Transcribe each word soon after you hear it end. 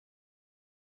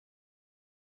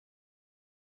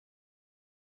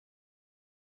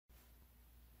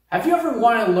Have you ever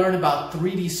wanted to learn about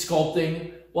 3D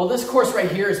sculpting? Well, this course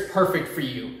right here is perfect for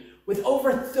you. With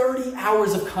over 30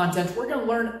 hours of content, we're going to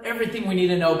learn everything we need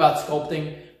to know about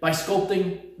sculpting by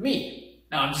sculpting me.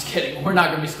 No, I'm just kidding. We're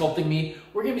not going to be sculpting me.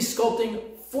 We're going to be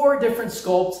sculpting 4 different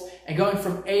sculpts and going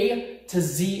from A to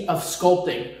Z of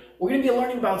sculpting. We're going to be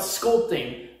learning about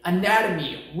sculpting,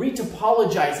 anatomy,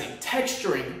 retopologizing,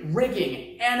 texturing,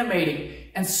 rigging, animating,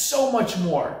 and so much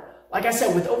more. Like I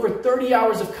said, with over 30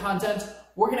 hours of content,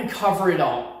 we're going to cover it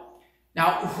all.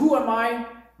 Now, who am I?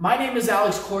 My name is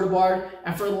Alex Cordobar,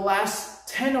 and for the last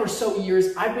 10 or so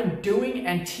years, I've been doing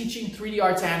and teaching 3D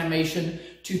arts animation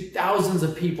to thousands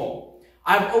of people.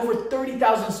 I have over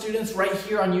 30,000 students right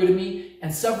here on Udemy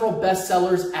and several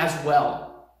bestsellers as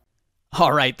well.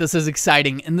 All right, this is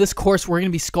exciting. In this course, we're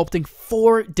going to be sculpting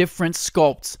 4 different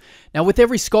sculpts. Now, with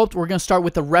every sculpt, we're going to start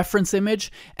with the reference image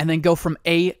and then go from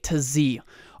A to Z.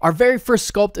 Our very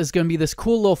first sculpt is going to be this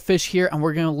cool little fish here, and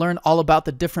we're going to learn all about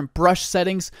the different brush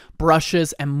settings,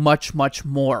 brushes, and much, much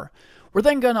more. We're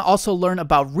then going to also learn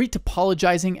about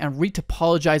retopologizing and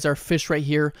retopologize our fish right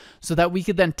here so that we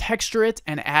could then texture it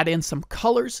and add in some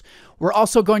colors. We're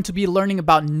also going to be learning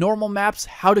about normal maps,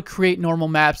 how to create normal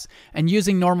maps, and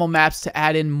using normal maps to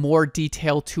add in more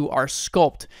detail to our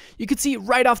sculpt. You can see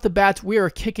right off the bat, we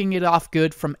are kicking it off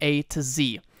good from A to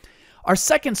Z. Our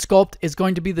second sculpt is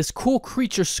going to be this cool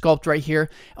creature sculpt right here,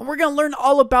 and we're going to learn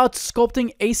all about sculpting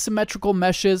asymmetrical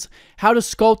meshes, how to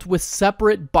sculpt with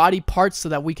separate body parts so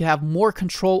that we can have more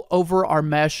control over our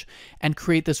mesh and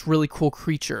create this really cool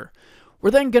creature.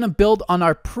 We're then going to build on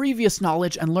our previous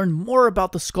knowledge and learn more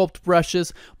about the sculpt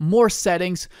brushes, more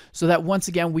settings, so that once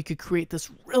again we could create this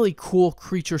really cool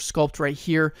creature sculpt right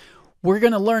here. We're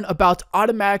going to learn about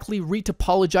automatically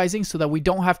retopologizing so that we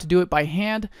don't have to do it by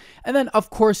hand. And then, of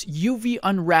course, UV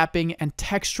unwrapping and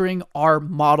texturing our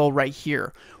model right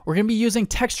here. We're going to be using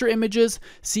texture images,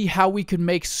 see how we could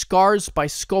make scars by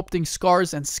sculpting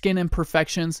scars and skin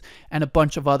imperfections, and a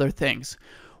bunch of other things.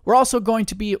 We're also going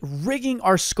to be rigging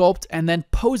our sculpt and then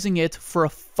posing it for a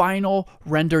final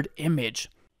rendered image.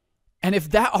 And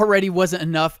if that already wasn't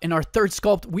enough, in our third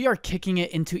sculpt, we are kicking it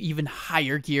into even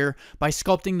higher gear by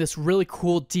sculpting this really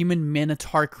cool demon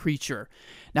minotaur creature.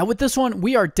 Now with this one,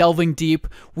 we are delving deep.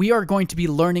 We are going to be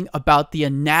learning about the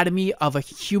anatomy of a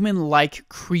human-like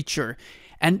creature.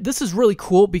 And this is really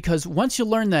cool because once you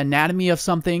learn the anatomy of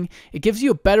something, it gives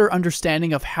you a better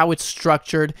understanding of how it's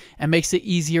structured and makes it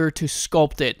easier to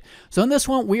sculpt it. So in this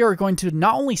one, we are going to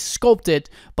not only sculpt it,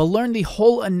 but learn the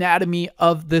whole anatomy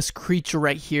of this creature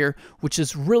right here, which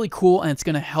is really cool, and it's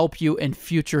going to help you in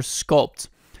future sculpts.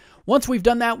 Once we've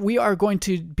done that, we are going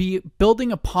to be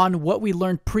building upon what we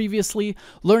learned previously,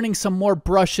 learning some more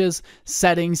brushes,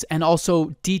 settings, and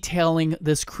also detailing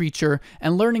this creature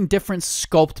and learning different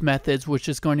sculpt methods, which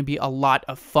is going to be a lot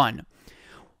of fun.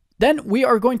 Then we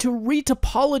are going to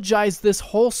retopologize this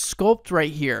whole sculpt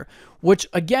right here, which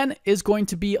again is going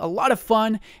to be a lot of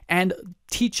fun and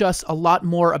teach us a lot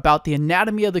more about the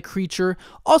anatomy of the creature.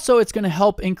 Also, it's going to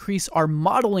help increase our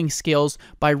modeling skills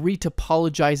by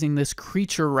retopologizing this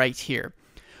creature right here.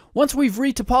 Once we've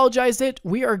retopologized it,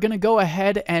 we are going to go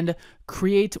ahead and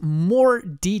create more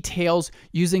details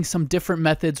using some different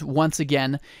methods once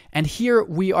again. And here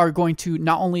we are going to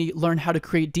not only learn how to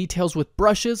create details with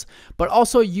brushes, but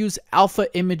also use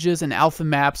alpha images and alpha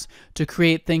maps to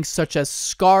create things such as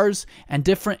scars and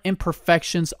different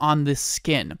imperfections on the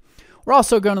skin. We're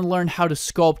also going to learn how to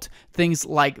sculpt things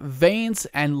like veins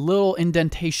and little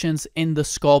indentations in the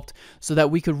sculpt so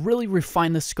that we could really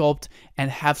refine the sculpt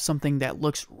and have something that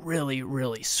looks really,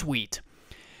 really sweet.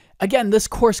 Again, this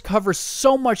course covers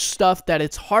so much stuff that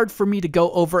it's hard for me to go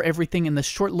over everything in this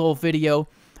short little video,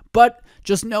 but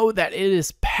just know that it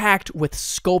is packed with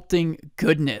sculpting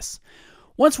goodness.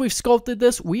 Once we've sculpted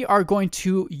this, we are going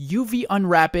to UV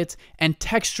unwrap it and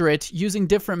texture it using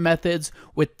different methods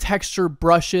with texture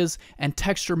brushes and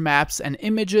texture maps and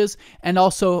images, and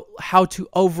also how to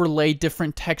overlay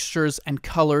different textures and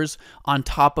colors on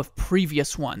top of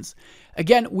previous ones.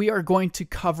 Again, we are going to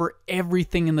cover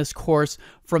everything in this course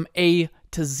from A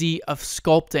to Z of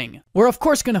sculpting. We're of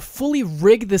course going to fully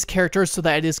rig this character so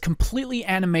that it is completely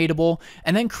animatable,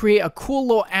 and then create a cool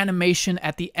little animation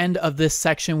at the end of this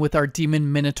section with our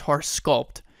demon minotaur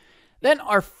sculpt. Then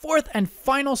our fourth and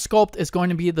final sculpt is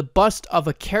going to be the bust of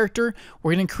a character.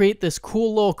 We're going to create this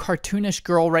cool little cartoonish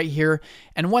girl right here.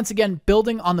 And once again,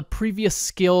 building on the previous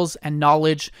skills and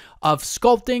knowledge of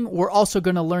sculpting, we're also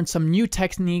going to learn some new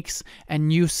techniques and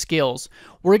new skills.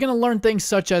 We're going to learn things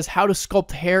such as how to sculpt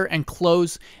hair and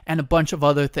clothes and a bunch of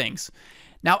other things.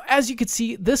 Now, as you can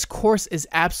see, this course is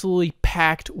absolutely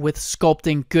packed with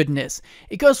sculpting goodness.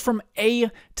 It goes from A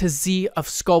to Z of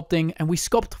sculpting, and we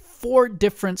sculpt 4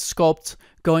 different sculpts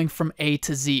going from A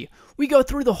to Z. We go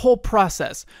through the whole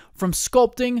process, from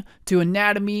sculpting to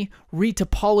anatomy,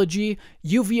 retopology,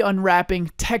 UV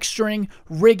unwrapping, texturing,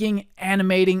 rigging,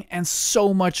 animating, and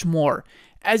so much more.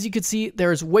 As you can see,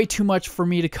 there is way too much for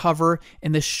me to cover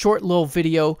in this short little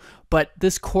video, but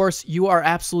this course, you are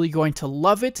absolutely going to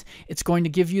love it. It's going to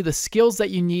give you the skills that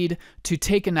you need to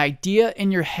take an idea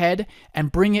in your head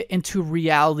and bring it into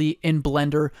reality in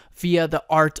Blender via the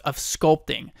art of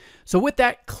sculpting. So with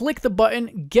that, click the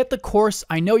button, get the course.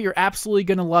 I know you're absolutely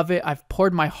going to love it. I've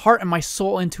poured my heart and my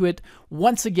soul into it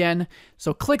once again.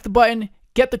 So click the button,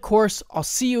 get the course. I'll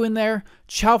see you in there.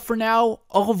 Ciao for now.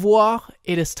 Au revoir.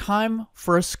 It is time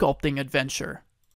for a sculpting adventure.